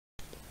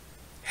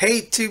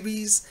Hey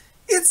Tubies,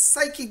 it's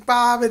Psychic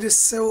Bob. It is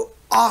so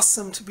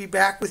awesome to be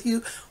back with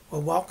you.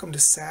 Well, welcome to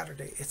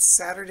Saturday. It's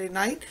Saturday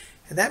night,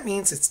 and that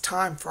means it's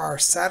time for our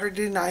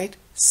Saturday night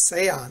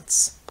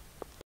seance.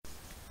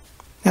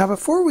 Now,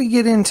 before we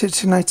get into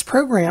tonight's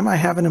program, I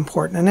have an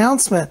important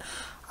announcement.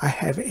 I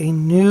have a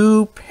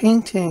new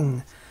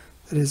painting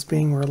that is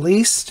being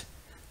released.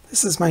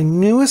 This is my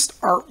newest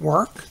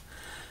artwork,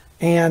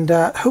 and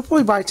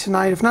hopefully by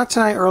tonight, if not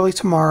tonight, early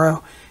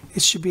tomorrow,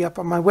 it should be up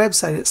on my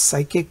website at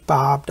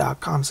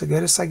PsychicBob.com. So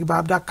go to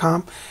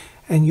PsychicBob.com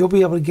and you'll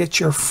be able to get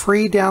your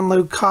free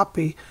download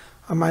copy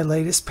of my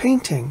latest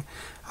painting.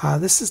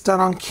 This is done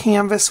on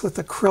canvas with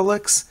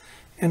acrylics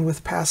and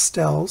with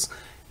pastels,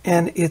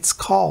 and it's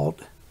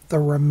called The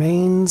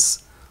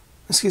Remains.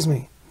 Excuse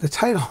me, the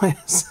title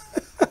is,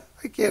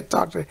 I can't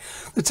talk today.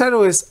 The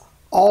title is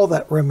All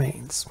That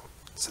Remains.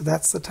 So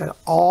that's the title,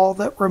 All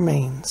That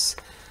Remains.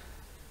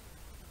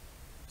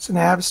 It's an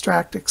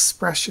abstract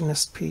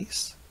expressionist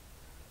piece.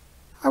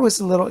 I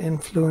was a little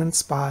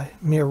influenced by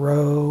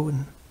Miro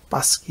and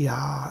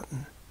Basquiat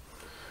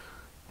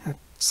and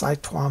Cy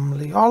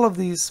Twombly. All of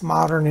these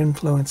modern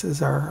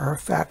influences are a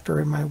factor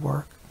in my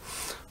work.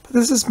 But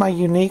this is my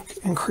unique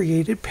and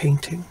created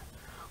painting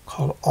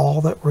called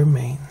All That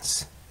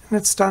Remains. And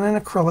it's done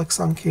in acrylics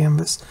on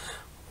canvas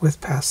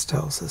with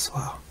pastels as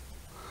well.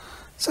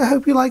 So I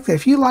hope you like that.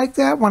 If you like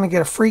that, want to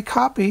get a free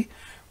copy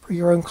for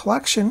your own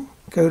collection,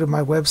 go to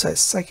my website,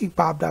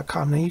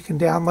 PsychicBob.com. Now you can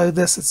download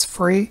this. It's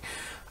free.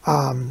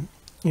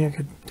 You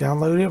could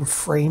download it and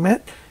frame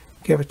it,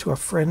 give it to a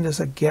friend as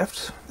a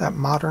gift, that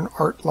modern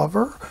art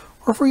lover,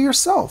 or for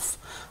yourself.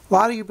 A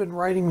lot of you have been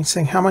writing me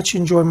saying how much you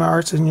enjoy my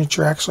arts and that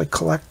you're actually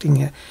collecting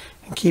it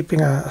and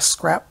keeping a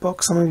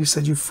scrapbook. Some of you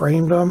said you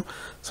framed them.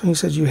 Some of you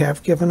said you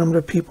have given them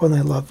to people and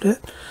they loved it.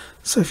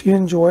 So if you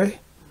enjoy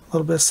a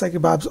little bit of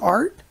Psychic Bob's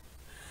art,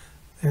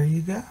 there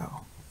you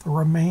go.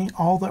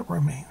 All That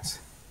Remains.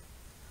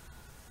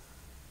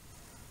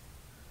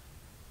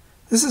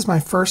 This is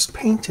my first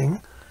painting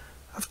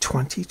of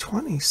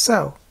 2020.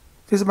 So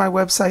visit my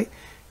website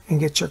and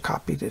get your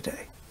copy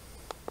today.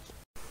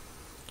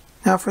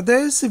 Now, for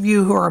those of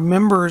you who are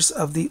members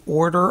of the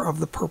Order of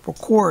the Purple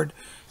Cord,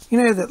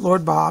 you know that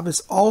Lord Bob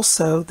is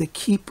also the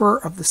keeper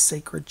of the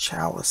Sacred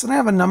Chalice. And I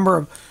have a number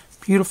of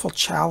beautiful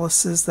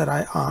chalices that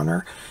I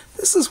honor.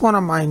 This is one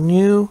of my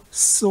new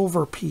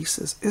silver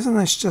pieces. Isn't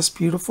this just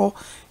beautiful?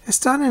 It's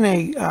done in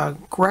a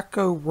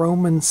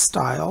Greco-Roman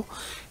style.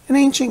 In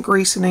ancient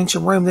Greece and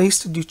ancient Rome, they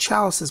used to do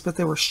chalices, but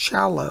they were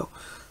shallow.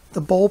 The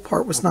bowl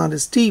part was not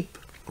as deep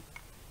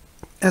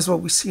as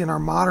what we see in our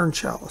modern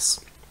chalice.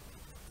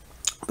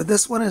 But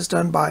this one is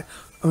done by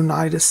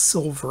Oneida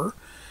Silver,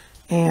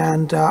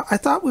 and I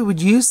thought we would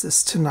use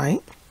this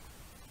tonight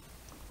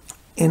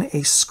in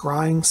a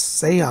scrying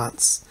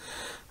seance.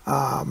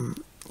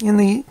 In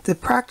the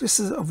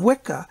practices of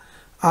Wicca,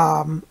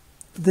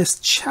 this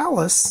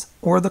chalice,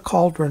 or the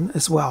cauldron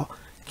as well,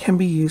 can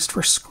be used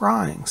for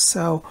scrying.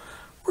 So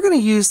we're going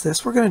to use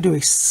this. We're going to do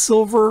a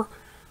silver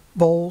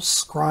bowl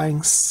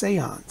scrying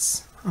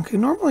seance. Okay,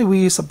 normally we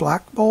use a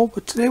black bowl,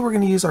 but today we're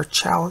going to use our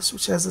chalice,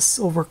 which has a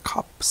silver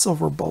cup,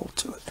 silver bowl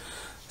to it.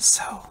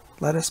 So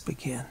let us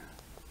begin.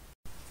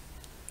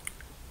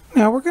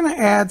 Now we're going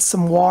to add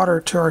some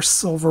water to our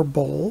silver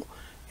bowl.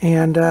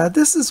 And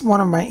this is one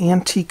of my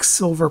antique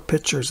silver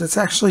pitchers. It's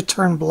actually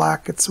turned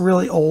black. It's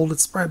really old.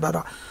 It's probably about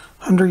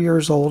 100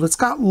 years old. It's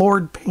got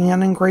Lord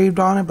Pan engraved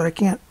on it, but I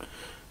can't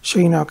show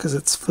you now because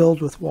it's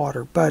filled with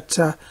water. But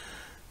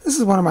this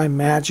is one of my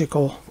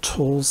magical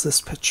tools,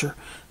 this pitcher.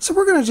 So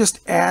we're going to just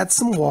add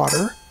some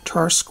water to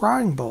our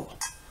scrying bowl.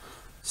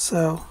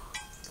 So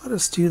let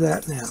us do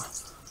that now.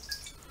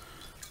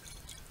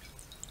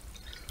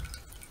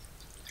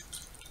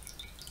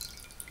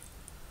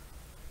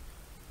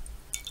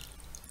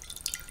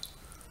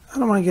 I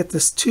don't want to get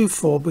this too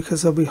full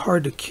because it'll be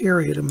hard to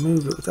carry it and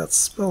move it without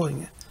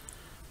spilling it.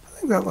 I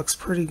think that looks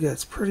pretty good.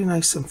 It's pretty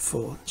nice and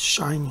full and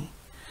shiny.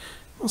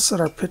 We'll set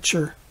our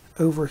pitcher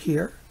over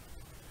here.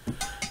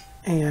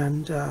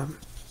 And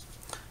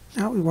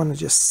now we want to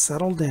just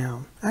settle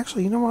down.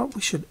 Actually, you know what?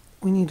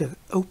 We need to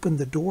open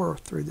the door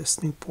through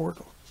this new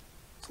portal.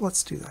 So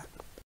let's do that.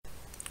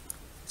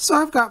 So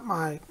I've got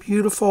my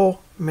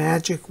beautiful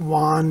magic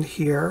wand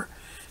here.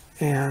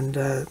 And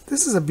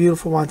this is a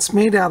beautiful one. It's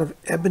made out of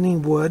ebony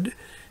wood,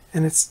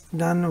 and it's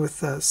done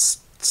with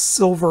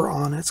silver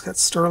on it. It's got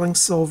sterling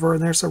silver,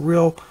 and there's a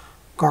real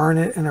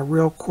garnet and a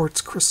real quartz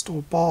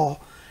crystal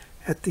ball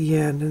at the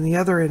end. And the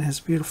other end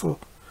has beautiful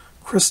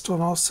crystal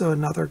and also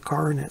another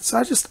garnet.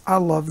 So I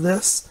love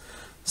this.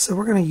 So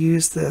we're going to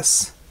use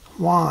this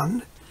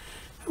wand.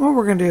 And what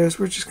we're going to do is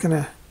we're just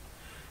going to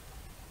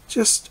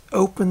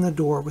open the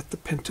door with the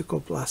pentacle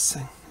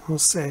blessing. We'll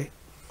say,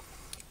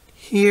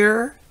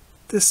 here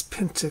this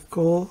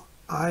pentacle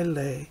I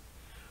lay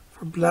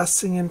for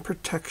blessing and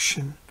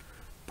protection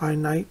by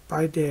night,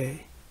 by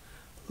day.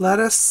 Let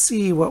us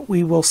see what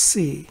we will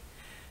see.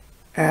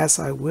 As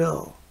I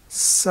will,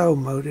 so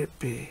mote it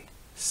be.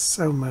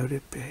 So mote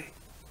it be.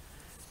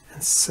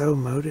 And so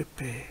mote it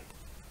be.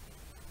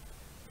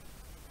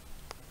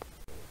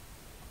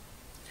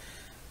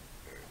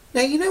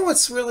 Now, you know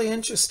what's really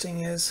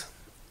interesting is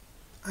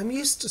I'm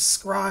used to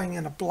scrying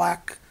in a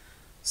black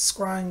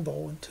scrying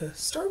bowl, and to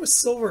start with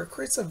silver, it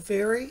creates a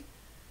very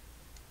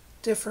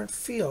different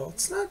feel.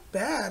 It's not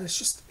bad, it's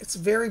just, it's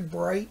very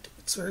bright,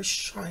 it's very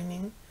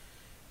shining,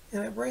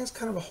 and it brings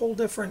kind of a whole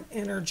different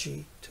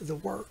energy to the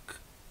work.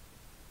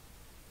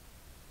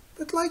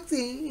 But like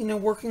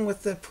working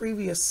with the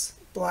previous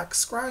black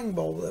scrying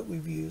bowl that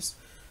we've used,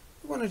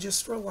 we want to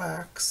just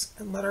relax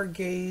and let our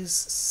gaze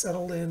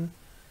settle in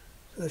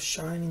to the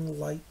shining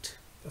light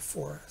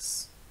before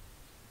us.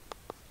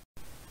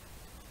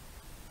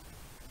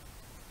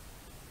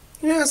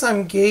 As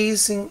I'm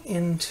gazing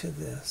into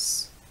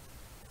this,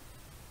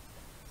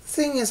 the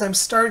thing is I'm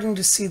starting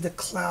to see the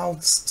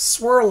clouds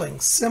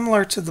swirling,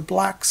 similar to the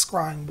black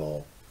scrying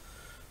bowl.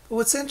 But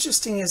what's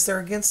interesting is they're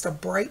against a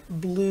bright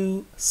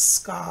blue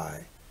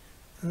sky,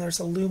 and there's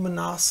a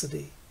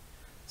luminosity.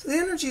 So the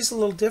energy is a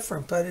little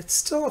different, but it's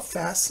still a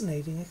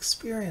fascinating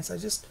experience. I'm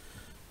just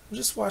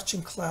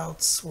watching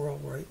clouds swirl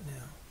right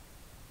now.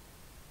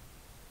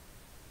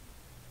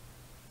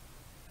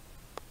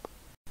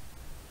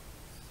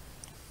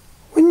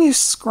 When you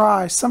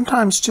scry,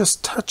 sometimes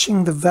just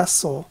touching the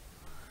vessel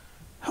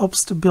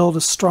helps to build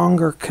a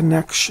stronger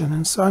connection.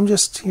 And so I'm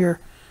just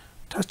here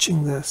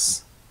touching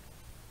this.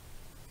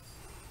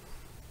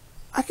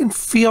 I can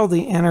feel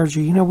the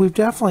energy. We've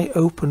definitely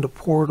opened a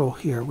portal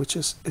here, which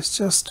is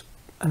just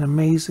an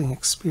amazing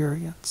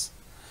experience.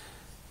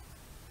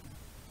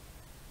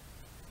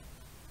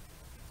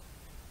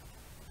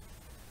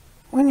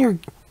 When you're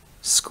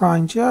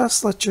scrying,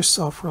 just let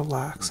yourself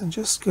relax and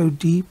just go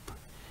deep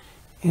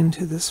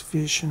into this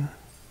vision.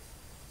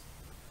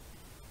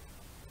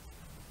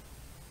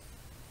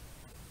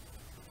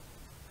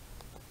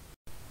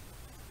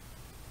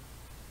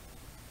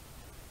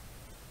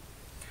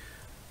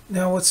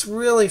 Now, what's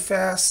really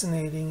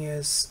fascinating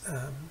is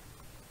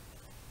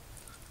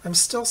I'm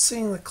still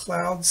seeing the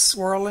clouds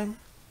swirling,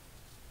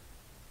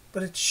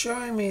 but it's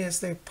showing me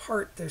as they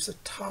part, there's a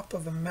top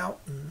of a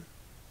mountain.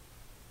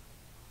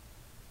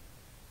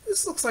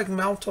 This looks like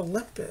Mount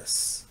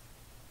Olympus.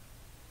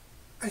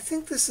 I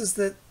think this is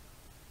the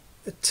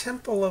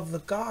temple of the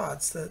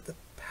gods, the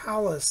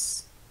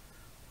palace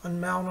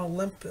on Mount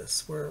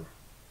Olympus where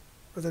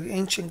the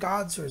ancient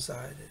gods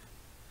resided.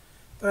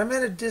 But I'm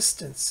at a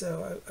distance,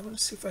 so I want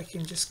to see if I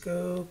can just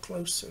go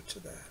closer to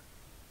that.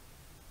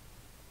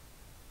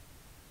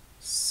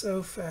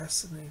 So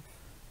fascinating.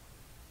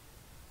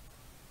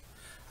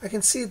 I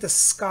can see the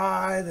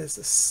sky, there's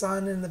the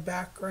sun in the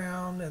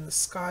background, and the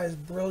sky is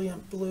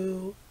brilliant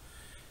blue.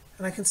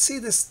 And I can see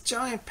this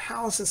giant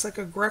palace. It's like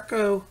a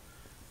Greco-Roman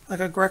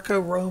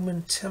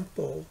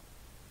temple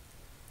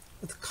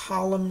with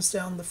columns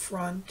down the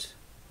front,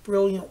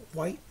 brilliant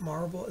white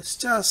marble. It's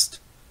just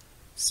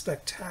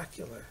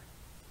spectacular.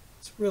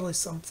 It's really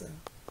something.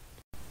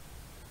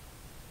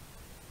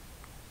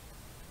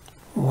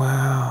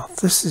 Wow,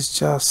 this is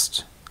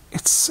just,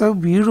 it's so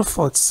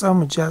beautiful. It's so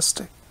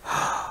majestic.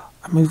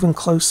 I'm moving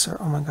closer.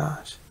 Oh my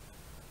gosh.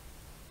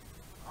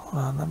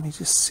 Hold on, let me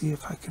just see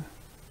if I can.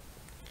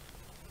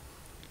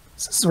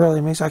 This is really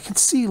amazing. I can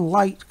see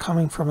light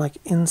coming from like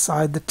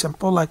inside the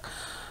temple. Like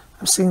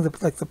I'm seeing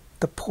the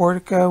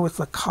portico with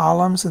the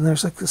columns, and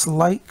there's like this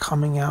light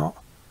coming out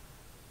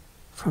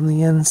from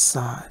the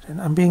inside.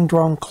 And I'm being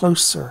drawn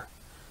closer.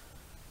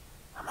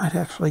 I might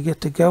actually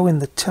get to go in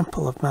the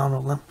temple of Mount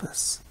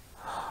Olympus.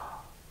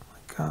 Oh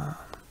my God.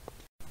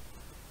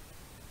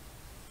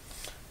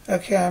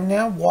 Okay, I'm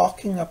now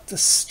walking up the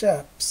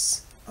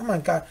steps. Oh my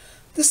God,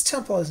 this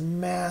temple is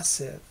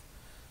massive.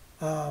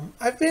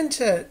 I've been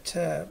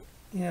to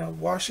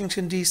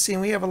Washington, D.C.,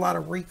 and we have a lot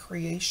of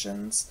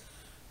recreations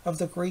of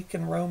the Greek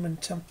and Roman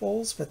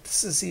temples, but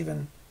this is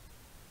even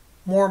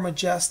more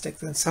majestic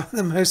than some of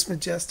the most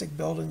majestic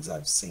buildings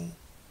I've seen.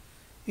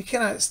 I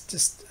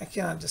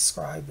cannot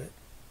describe it.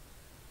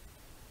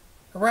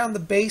 Around the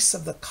base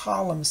of the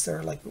columns, there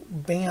are like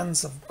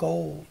bands of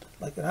gold.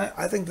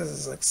 I think this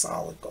is like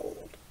solid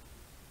gold.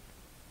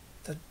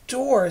 The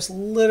door is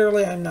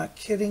literally, I'm not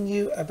kidding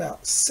you,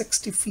 about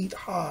 60 feet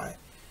high.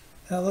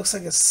 And it looks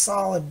like it's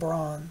solid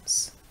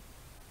bronze.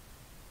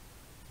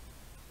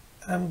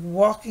 And I'm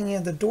walking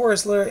in, the door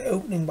is literally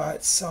opening by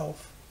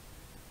itself.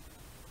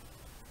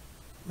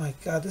 My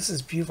God, this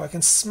is beautiful. I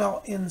can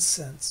smell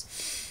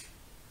incense.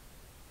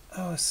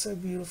 Oh, it's so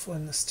beautiful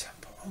in this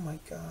temple. Oh my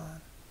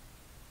God.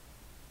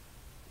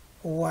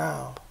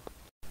 Wow.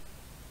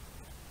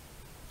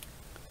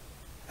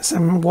 As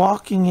I'm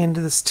walking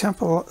into this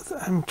temple,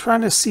 I'm trying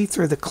to see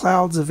through the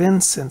clouds of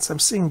incense. I'm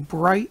seeing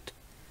bright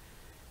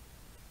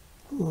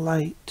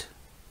light.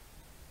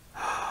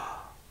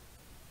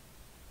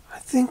 I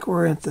think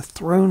we're at the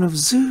throne of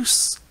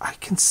Zeus. I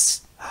can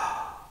see.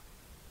 Oh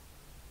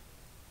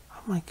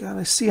my God,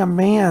 I see a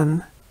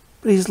man,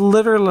 but he's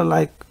literally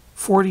like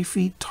 40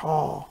 feet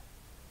tall.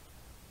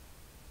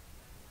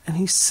 And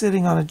he's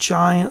sitting on a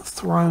giant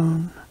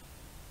throne.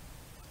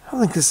 I don't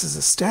think this is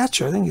a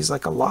statue. I think he's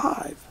like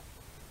alive.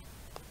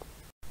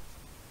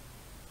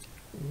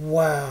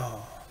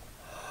 Wow.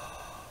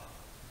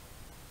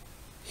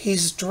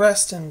 He's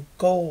dressed in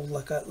gold,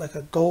 like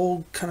a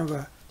gold kind of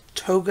a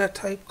toga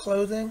type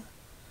clothing,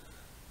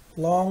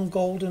 long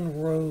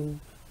golden robe,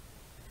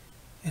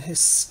 and his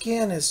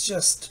skin is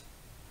just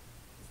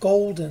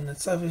golden.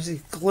 It's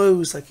obviously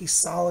glows like he's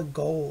solid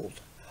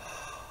gold.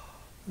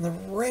 And the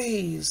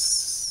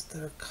rays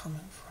that are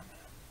coming from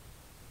him.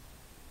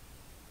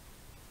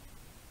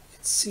 You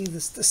can see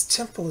this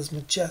temple is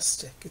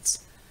majestic. It's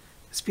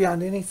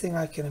beyond anything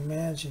I can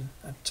imagine.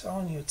 I'm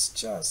telling you, it's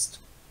just.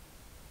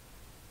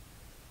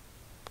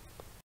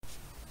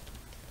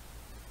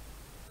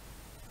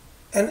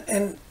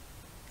 And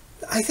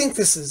I think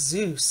this is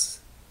Zeus.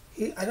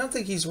 I don't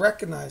think he's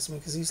recognized me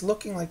because he's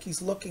looking like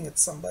he's looking at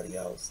somebody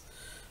else.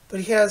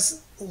 But he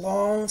has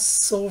long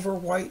silver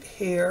white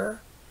hair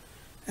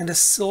and a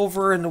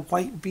silver and a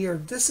white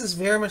beard. This is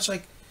very much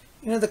like,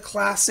 you know, the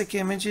classic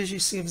images you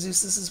see of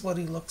Zeus. This is what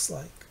he looks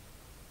like.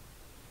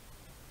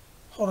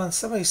 Hold on,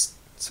 somebody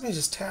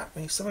just tapped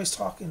me. Somebody's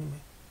talking to me.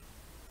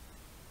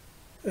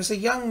 There's a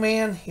young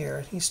man here,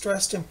 and he's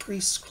dressed in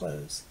priest's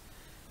clothes.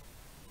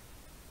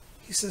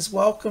 He says,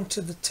 "Welcome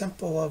to the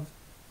temple of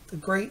the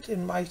great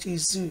and mighty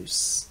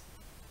Zeus.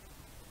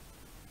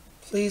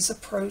 Please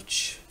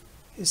approach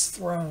his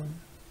throne.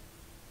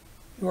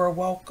 You are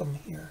welcome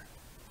here."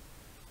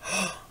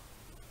 Oh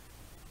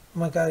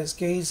my God, his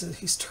gaze,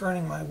 he's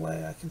turning my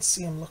way. I can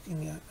see him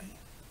looking at me.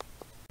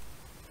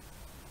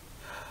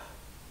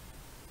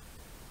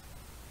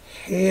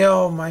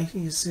 Hail,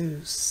 mighty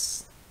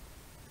Zeus.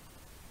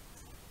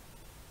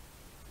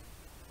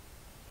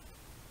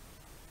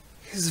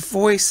 His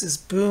voice is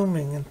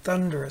booming and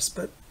thunderous,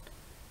 but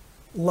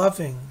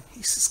loving.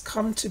 He says,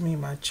 "Come to me,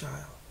 my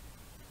child."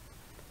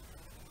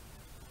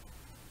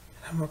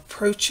 And I'm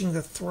approaching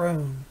the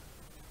throne.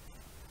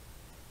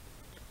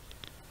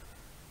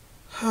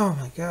 Oh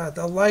my God,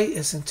 the light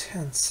is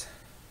intense.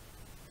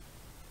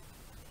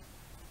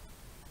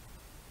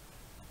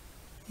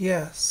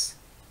 Yes.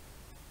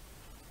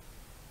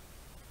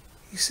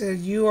 He said,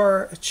 "You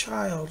are a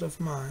child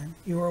of mine.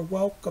 You are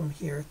welcome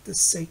here at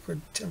this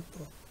sacred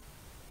temple.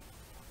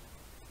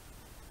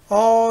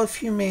 All of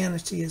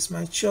humanity is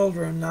my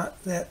children,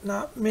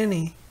 not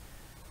many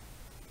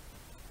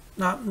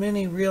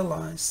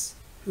realize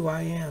who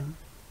I am.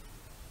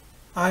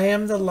 I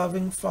am the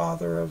loving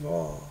Father of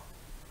all.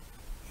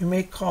 You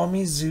may call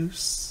me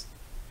Zeus,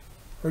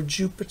 or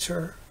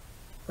Jupiter,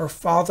 or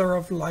Father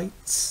of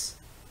Lights.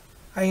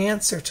 I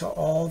answer to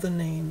all the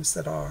names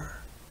that are."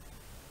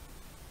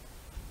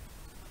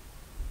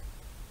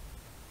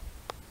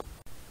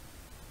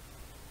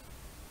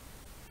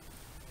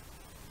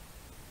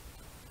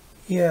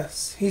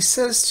 Yes, he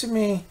says to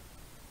me,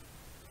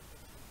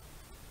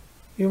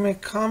 "You may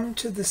come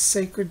to the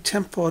sacred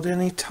temple at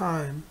any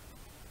time,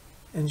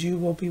 and you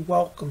will be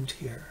welcomed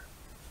here.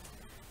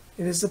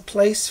 It is a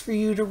place for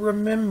you to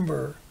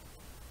remember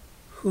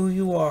who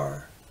you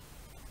are.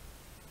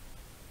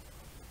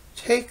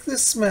 Take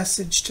this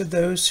message to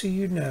those who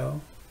you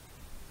know,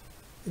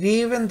 that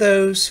even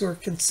those who are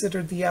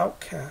considered the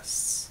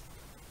outcasts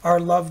are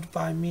loved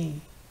by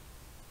me.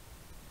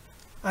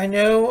 I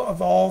know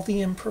of all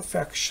the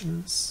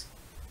imperfections,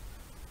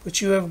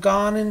 but you have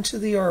gone into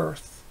the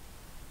earth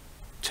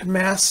to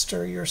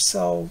master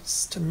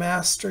yourselves, to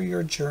master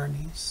your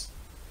journeys.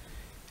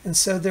 And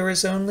so there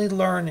is only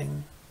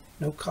learning,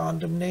 no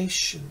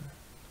condemnation.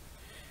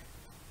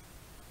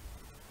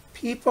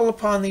 People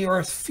upon the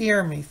earth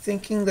fear me,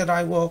 thinking that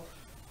I will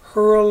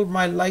hurl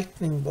my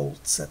lightning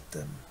bolts at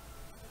them.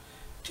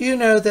 Do you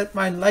know that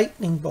my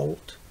lightning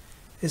bolt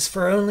is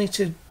for only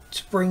to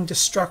bring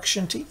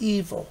destruction to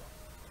evil?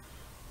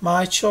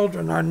 My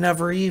children are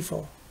never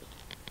evil.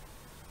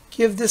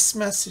 Give this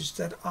message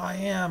that I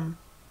am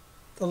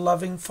the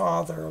loving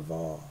Father of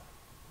all,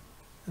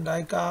 and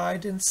I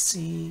guide and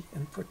see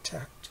and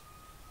protect,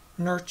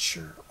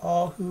 nurture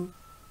all who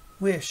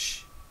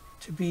wish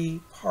to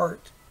be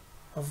part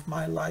of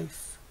my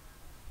life."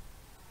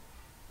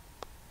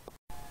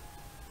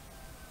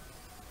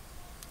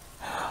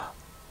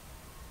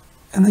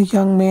 And the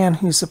young man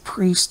who's a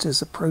priest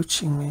is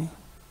approaching me.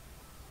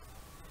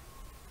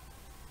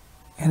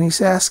 And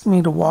he's asking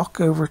me to walk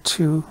over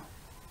to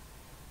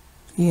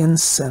the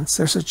incense.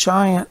 There's a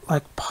giant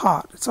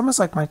pot. It's almost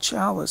like my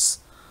chalice.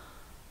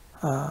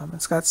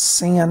 It's got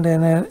sand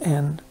in it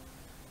and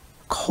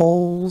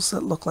coals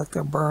that look like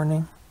they're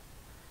burning.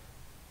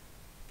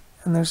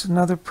 And there's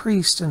another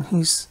priest, and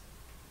he's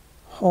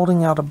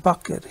holding out a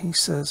bucket. He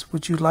says,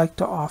 "Would you like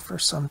to offer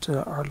some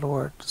to our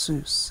Lord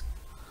Zeus?"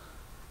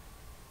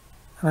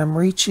 And I'm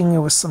reaching it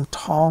with some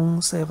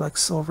tongs. They have like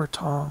silver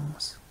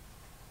tongs.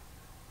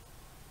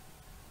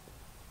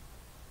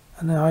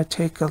 And now I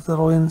take a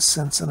little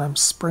incense and I'm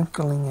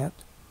sprinkling it.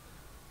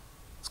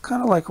 It's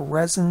kind of like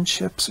resin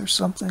chips or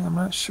something. I'm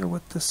not sure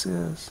what this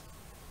is.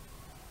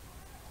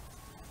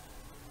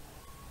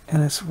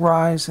 And it's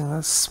rising.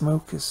 The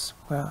smoke is,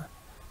 wow.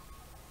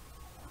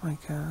 Oh my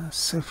God, it's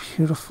so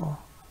beautiful.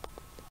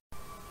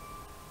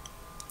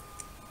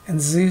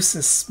 And Zeus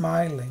is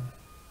smiling.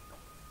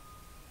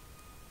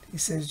 He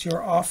says,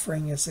 "Your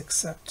offering is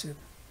accepted."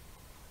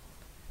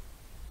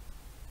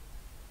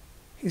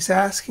 He's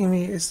asking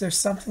me, is there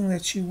something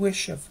that you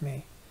wish of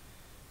me?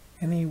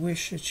 Any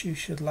wish that you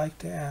should like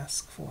to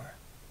ask for?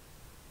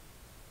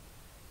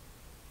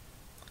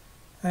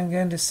 I'm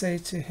going to say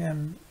to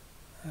him,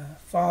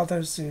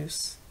 Father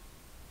Zeus,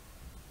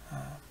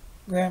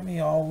 grant me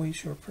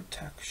always your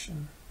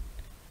protection,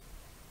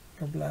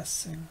 your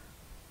blessing.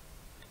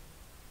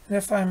 And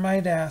if I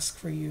might ask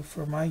for you,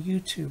 for my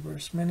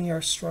YouTubers, many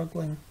are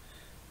struggling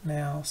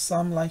now.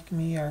 Some, like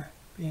me, are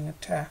being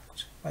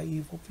attacked by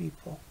evil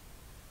people.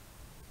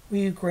 Will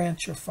you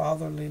grant your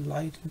fatherly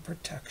light and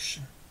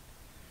protection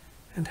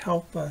and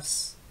help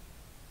us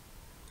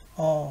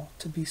all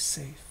to be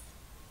safe?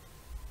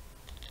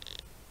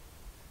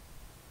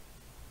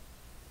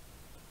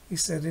 He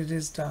said, it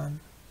is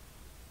done.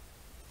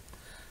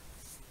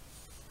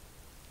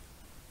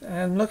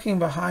 And looking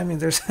behind me,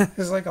 there's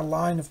like a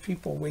line of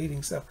people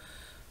waiting, so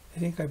I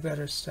think I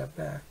better step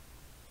back.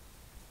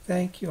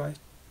 Thank you. I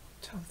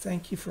tell him,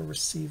 thank you for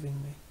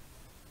receiving me.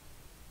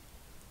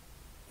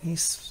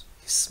 He's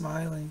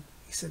smiling.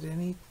 He said,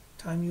 any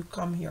time you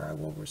come here, I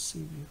will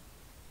receive you.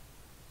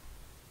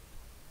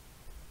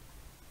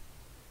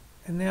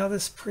 And now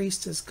this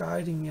priest is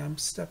guiding me. I'm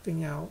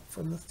stepping out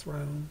from the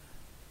throne.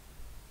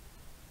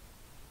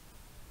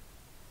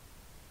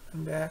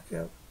 I'm back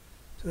up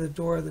to the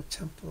door of the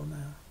temple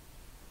now.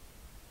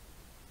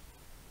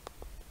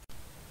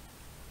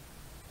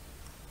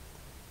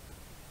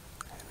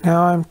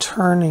 Now I'm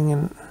turning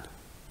and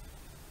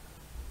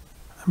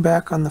I'm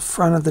back on the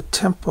front of the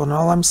temple, and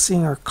all I'm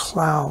seeing are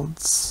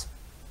clouds.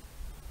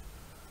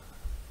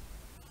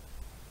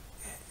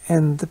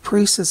 And the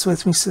priest that's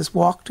with me says,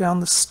 walk down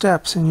the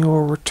steps and you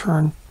will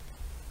return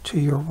to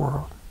your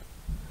world.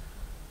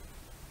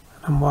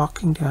 And I'm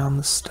walking down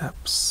the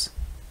steps.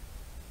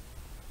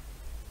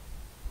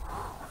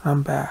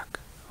 I'm back.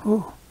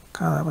 Ooh,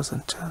 God, that was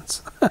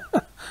intense.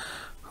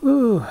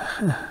 Ooh.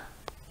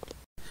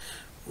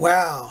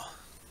 Wow.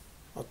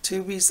 Well,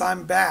 Tubies,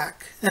 I'm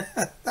back.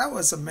 That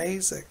was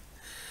amazing.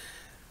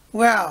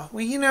 Wow.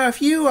 Well,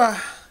 if you,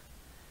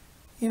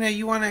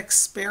 you want to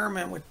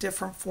experiment with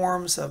different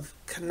forms of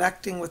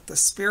connecting with the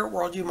spirit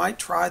world, you might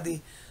try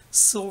the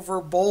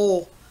silver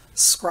bowl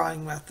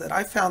scrying method.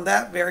 I found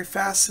that very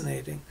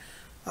fascinating.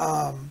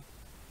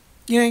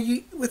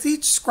 With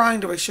each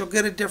scrying device, you'll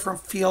get a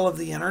different feel of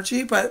the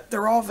energy, but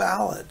they're all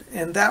valid.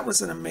 And that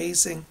was an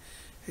amazing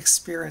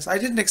experience. I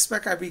didn't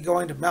expect I'd be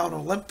going to Mount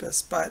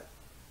Olympus, but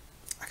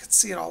I could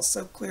see it all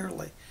so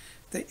clearly.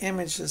 The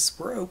images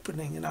were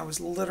opening, and I was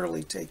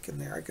literally taken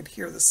there. I could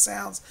hear the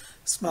sounds,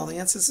 smell the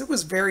incense. It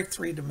was very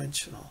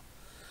three-dimensional.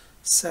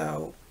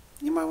 So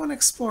you might want to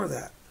explore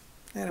that.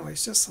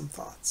 Anyways, just some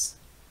thoughts.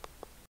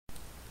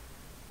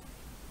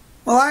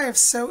 Well, I have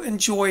so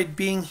enjoyed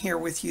being here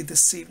with you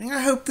this evening.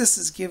 I hope this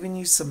has given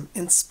you some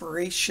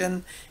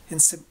inspiration and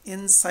some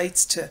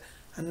insights to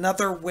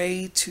another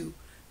way to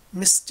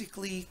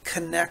mystically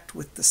connect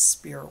with the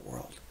spirit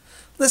world.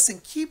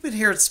 Listen, keep it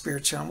here at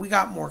Spirit Channel. We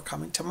got more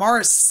coming.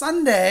 Tomorrow is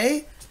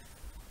Sunday.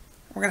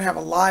 We're going to have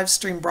a live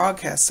stream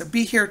broadcast. So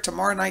be here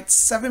tomorrow night,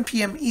 7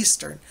 p.m.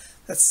 Eastern.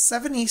 That's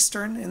 7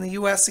 Eastern in the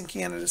U.S. and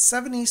Canada.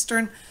 7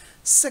 Eastern,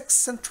 6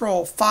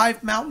 Central,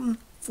 5 Mountain,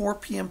 4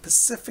 p.m.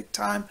 Pacific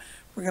time.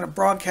 We're going to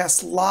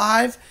broadcast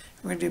live.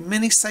 We're going to do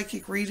mini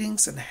psychic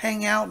readings and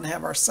hang out and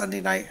have our Sunday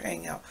night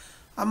hangout.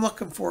 I'm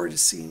looking forward to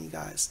seeing you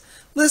guys.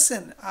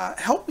 Listen,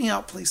 help me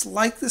out, please.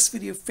 Like this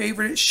video,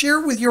 favorite it,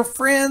 share it with your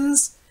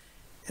friends,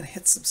 and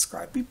hit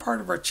subscribe. Be part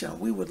of our channel.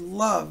 We would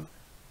love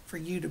for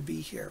you to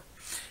be here.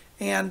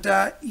 And,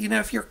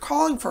 if you're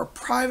calling for a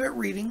private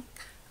reading,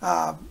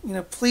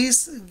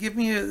 please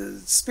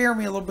spare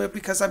me a little bit,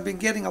 because I've been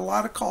getting a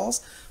lot of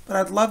calls, but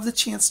I'd love the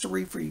chance to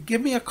read for you.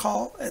 Give me a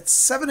call at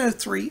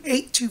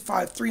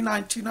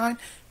 703-825-3929 if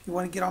you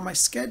want to get on my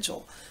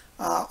schedule.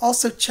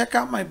 Also, check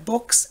out my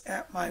books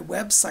at my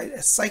website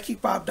at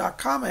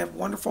PsychicBob.com. I have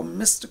wonderful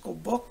mystical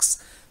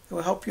books that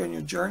will help you on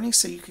your journey.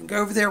 So you can go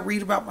over there,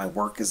 read about my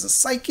work as a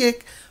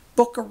psychic,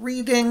 book a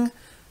reading,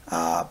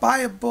 buy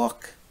a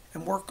book,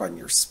 and work on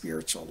your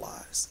spiritual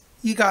lives.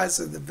 You guys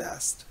are the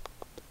best.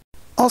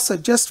 Also,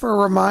 just for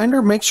a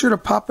reminder, make sure to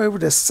pop over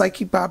to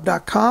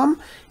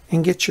PsychicBob.com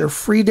and get your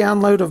free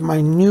download of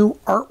my new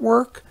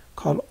artwork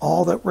called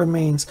All That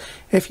Remains.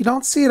 If you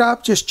don't see it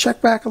up, just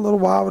check back a little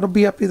while. It'll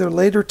be up either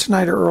later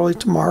tonight or early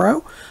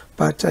tomorrow.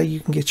 But you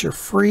can get your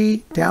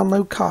free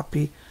download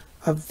copy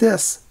of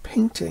this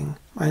painting,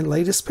 my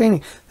latest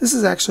painting. This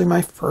is actually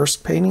my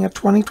first painting of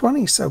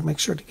 2020, so make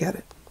sure to get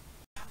it.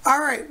 All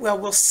right, well,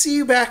 we'll see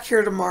you back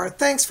here tomorrow.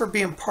 Thanks for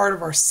being part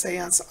of our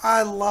seance.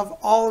 I love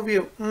all of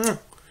you.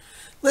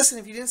 Listen,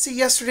 if you didn't see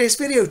yesterday's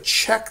video,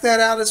 check that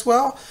out as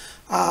well.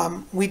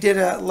 We did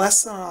a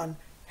lesson on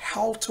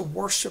how to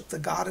worship the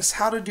goddess,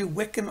 how to do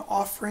Wiccan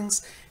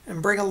offerings,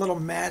 and bring a little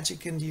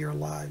magic into your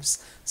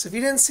lives. So if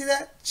you didn't see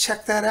that,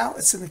 check that out.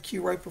 It's in the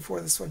queue right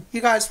before this one.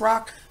 You guys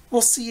rock.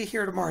 We'll see you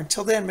here tomorrow.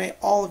 Until then, may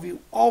all of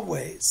you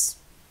always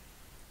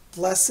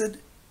blessed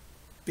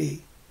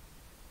be.